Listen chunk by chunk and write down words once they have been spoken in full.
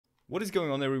What is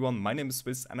going on, everyone? My name is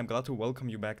Swiss and I'm glad to welcome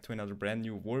you back to another brand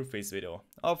new WARFACE video.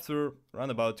 After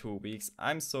around about 2 weeks,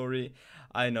 I'm sorry.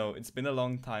 I know it's been a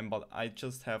long time, but I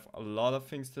just have a lot of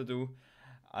things to do.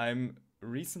 I'm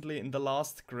recently in the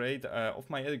last grade of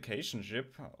my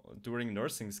educationship during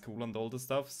nursing school and all the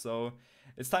stuff, so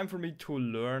it's time for me to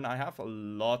learn. I have a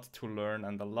lot to learn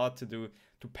and a lot to do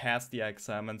to pass the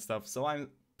exam and stuff, so I'm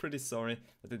pretty sorry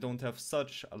that I don't have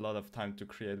such a lot of time to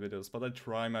create videos, but I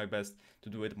try my best to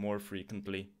do it more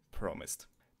frequently, promised.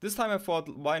 This time I thought,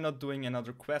 why not doing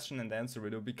another question and answer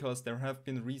video, because there have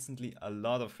been recently a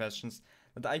lot of questions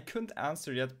that I couldn't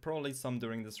answer yet, probably some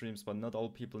during the streams, but not all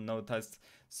people noticed.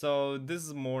 So this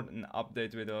is more an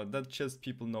update video that just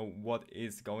people know what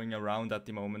is going around at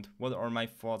the moment, what are my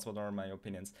thoughts, what are my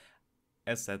opinions,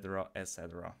 etc,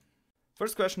 etc.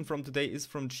 First question from today is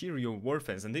from Cheerio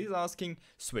WARFACE, and he's asking,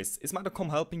 Swiss, is my.com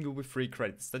helping you with free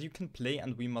credits that you can play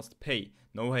and we must pay?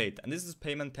 No hate, and this is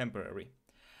payment temporary.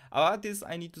 About this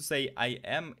I need to say I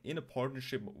am in a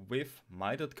partnership with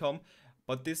my.com,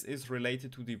 but this is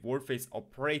related to the WARFACE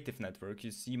operative network.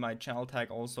 You see my channel tag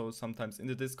also sometimes in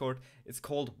the Discord. It's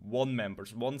called WON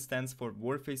members. WON stands for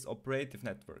WARFACE operative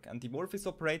network, and the WARFACE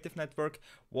operative network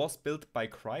was built by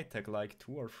Kredits like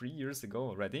 2 or 3 years ago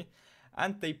already.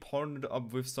 And they partnered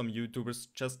up with some YouTubers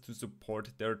just to support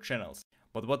their channels.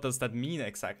 But what does that mean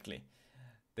exactly?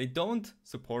 They don't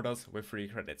support us with free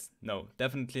credits. No,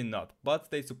 definitely not. But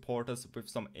they support us with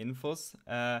some infos,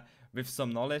 with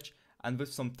some knowledge, and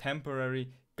with some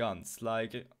temporary guns.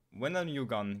 Like when a new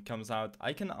gun comes out,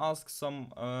 I can ask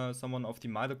someone of the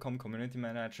my.com community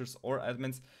managers or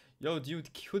admins, yo dude,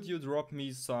 could you drop me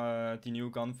the new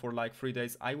gun for like 3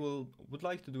 days? I would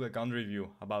like to do a gun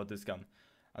review about this gun.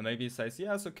 And maybe he says,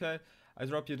 yes, okay, I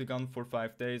drop you the gun for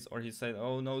 5 days. Or he said,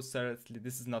 oh no, seriously,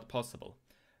 this is not possible.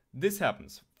 This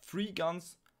happens. Free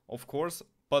guns, of course,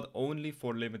 but only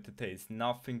for limited days.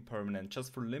 Nothing permanent,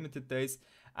 just for limited days.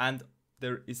 And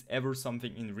there is ever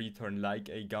something in return, like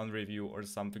a gun review or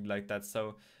something like that.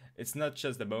 So it's not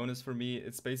just a bonus for me.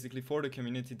 It's basically for the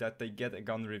community that they get a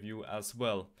gun review as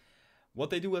well.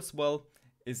 What they do as well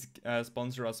is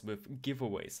sponsor us with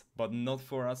giveaways, but not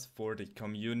for us, for the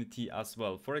community as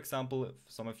well. For example,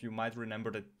 some of you might remember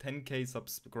the 10k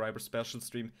subscriber special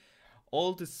stream.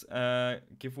 All these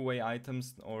giveaway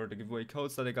items or the giveaway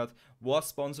codes that I got was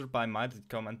sponsored by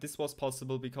my.com, and this was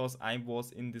possible because I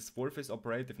was in this WARFACE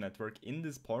operative network in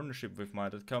this partnership with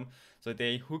my.com. So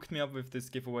they hooked me up with these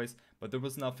giveaways, but there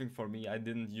was nothing for me. I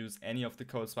didn't use any of the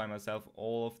codes by myself.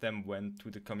 All of them went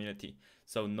to the community.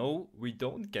 So no, we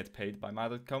don't get paid by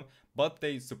my.com, but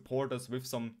they support us with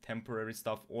some temporary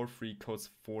stuff or free codes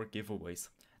for giveaways.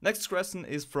 Next question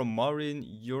is from Maureen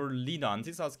Yorlina, and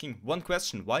he's asking, one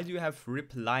question, why do you have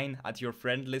Rip Line at your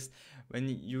friend list when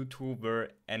you two were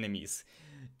enemies?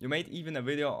 You made even a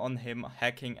video on him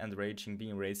hacking and raging,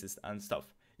 being racist and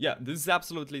stuff. Yeah, this is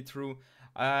absolutely true.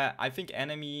 I think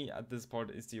enemy at this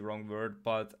part is the wrong word,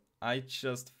 but I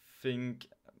just think,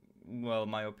 well,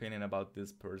 my opinion about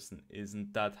this person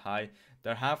isn't that high.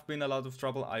 There have been a lot of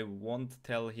trouble. I won't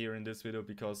tell here in this video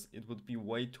because it would be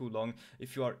way too long.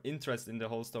 If you are interested in the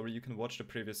whole story, you can watch the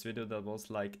previous video that was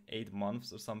like 8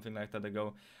 months or something like that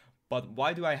ago. But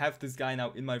why do I have this guy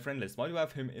now in my friend list? Why do I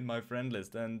have him in my friend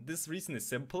list? And this reason is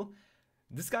simple.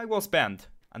 This guy was banned.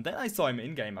 And then I saw him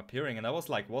in-game appearing and I was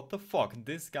like, what the fuck?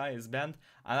 This guy is banned.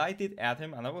 And I did add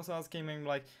him and I was asking him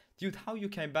like, dude, how you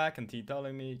came back? And he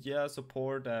telling me, yeah,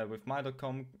 support with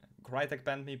my.com. Kredits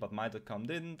banned me, but my.com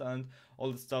didn't, and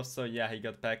all the stuff. So yeah, he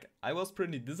got back. I was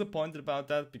pretty disappointed about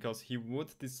that because he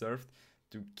would deserve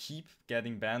to keep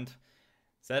getting banned.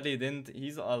 Sadly, he didn't.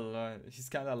 He's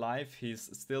kind of alive. He's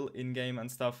still in game and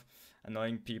stuff,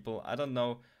 annoying people. I don't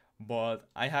know, but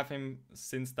I have him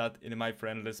since that in my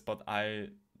friend list. But I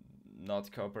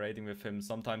not cooperating with him.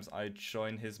 Sometimes I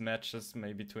join his matches,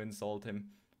 maybe to insult him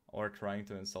or trying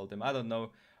to insult him. I don't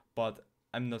know, but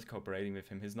I'm not cooperating with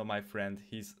him. He's not my friend.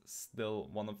 He's still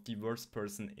one of the worst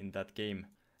person in that game.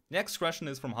 Next question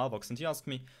is from Halvox, and he asked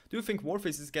me, do you think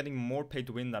WARFACE is getting more pay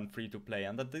to win than free to play?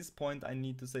 And at this point I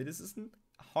need to say this isn't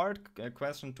a hard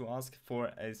question to ask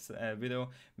for a video.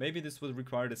 Maybe this would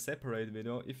require a separate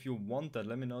video. If you want that,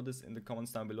 let me know this in the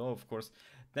comments down below, of course.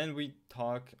 Then we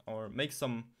talk or make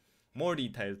some more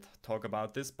detailed talk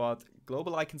about this, but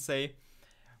global I can say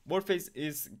WARFACE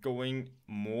is going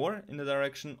more in the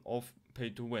direction of pay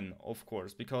to win, of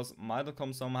course, because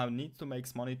my.com somehow needs to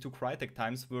make money to Crytek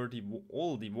times where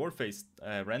all the WARFACE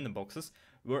random boxes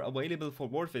were available for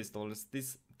WARFACE dollars.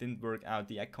 This didn't work out.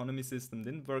 The economy system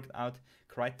didn't work out.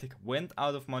 Crytek went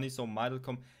out of money, so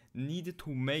my.com needed to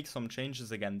make some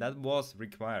changes again. That was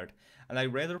required. And I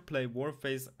rather play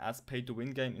WARFACE as pay to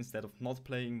win game instead of not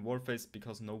playing WARFACE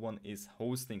because no one is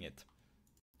hosting it.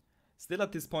 Still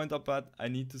at this point up, but I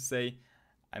need to say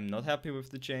I'm not happy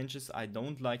with the changes. I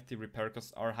don't like the repair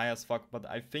costs are high as fuck, but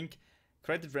I think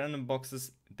credit random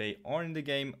boxes, they are in the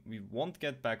game. We won't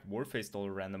get back WARFACE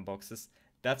dollar random boxes.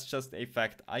 That's just a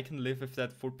fact. I can live with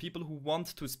that. For people who want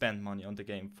to spend money on the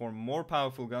game for more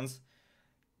powerful guns,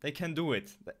 they can do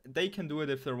it. They can do it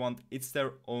if they want. It's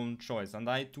their own choice. And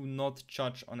I do not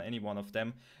judge on any one of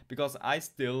them, because I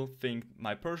still think,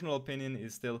 my personal opinion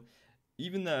is still,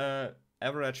 even an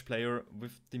average player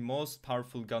with the most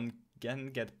powerful gun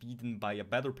can get beaten by a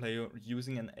better player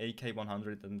using an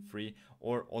AK-103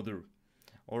 or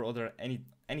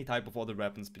any type of other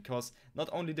weapons, because not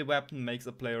only the weapon makes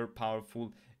a player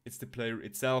powerful, it's the player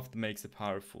itself that makes it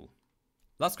powerful.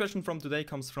 Last question from today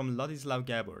comes from Ladislav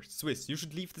Gabor. Swiss, you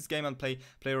should leave this game and play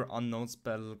PlayerUnknown's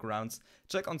Battlegrounds.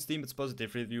 Check on Steam its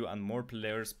positive review and more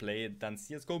players play it than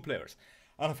CSGO players.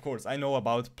 And of course, I know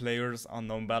about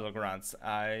PlayerUnknown Battlegrounds.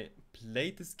 I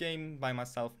played this game by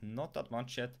myself, not that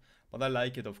much yet, but I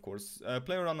like it of course.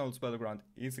 PlayerUnknown's Battleground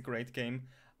is a great game.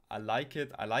 I like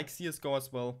it, I like CSGO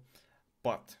as well,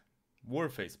 but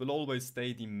WARFACE will always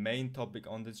stay the main topic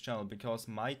on this channel because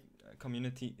my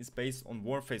community is based on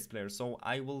WARFACE players, so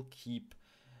I will keep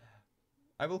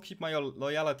my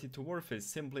loyalty to WARFACE,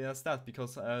 simply as that,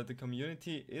 because the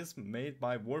community is made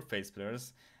by WARFACE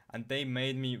players and they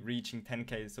made me reaching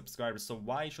 10k subscribers, so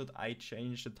why should I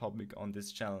change the topic on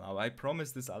this channel now? I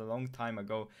promised this a long time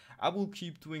ago. I will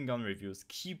keep doing gun reviews,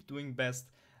 keep doing best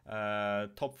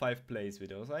top 5 plays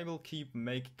videos. I will keep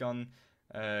make gun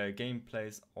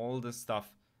gameplays, all this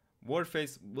stuff.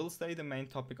 WARFACE will stay the main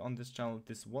topic on this channel.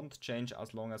 This won't change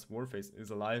as long as WARFACE is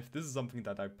alive. This is something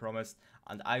that I promised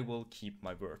and I will keep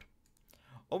my word.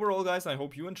 Overall guys, I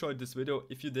hope you enjoyed this video.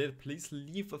 If you did, please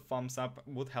leave a thumbs up,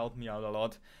 it would help me out a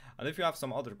lot. And if you have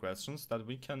some other questions that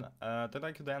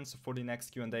I could answer for the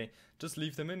next Q&A, just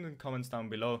leave them in the comments down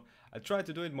below. I try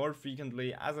to do it more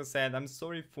frequently. As I said, I'm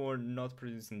sorry for not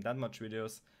producing that much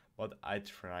videos, but I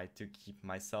try to keep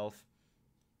myself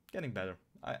getting better.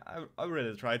 I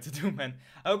really try to do, man.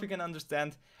 I hope you can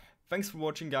understand. Thanks for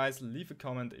watching guys, leave a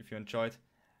comment if you enjoyed.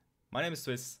 My name is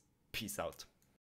Swiss, peace out.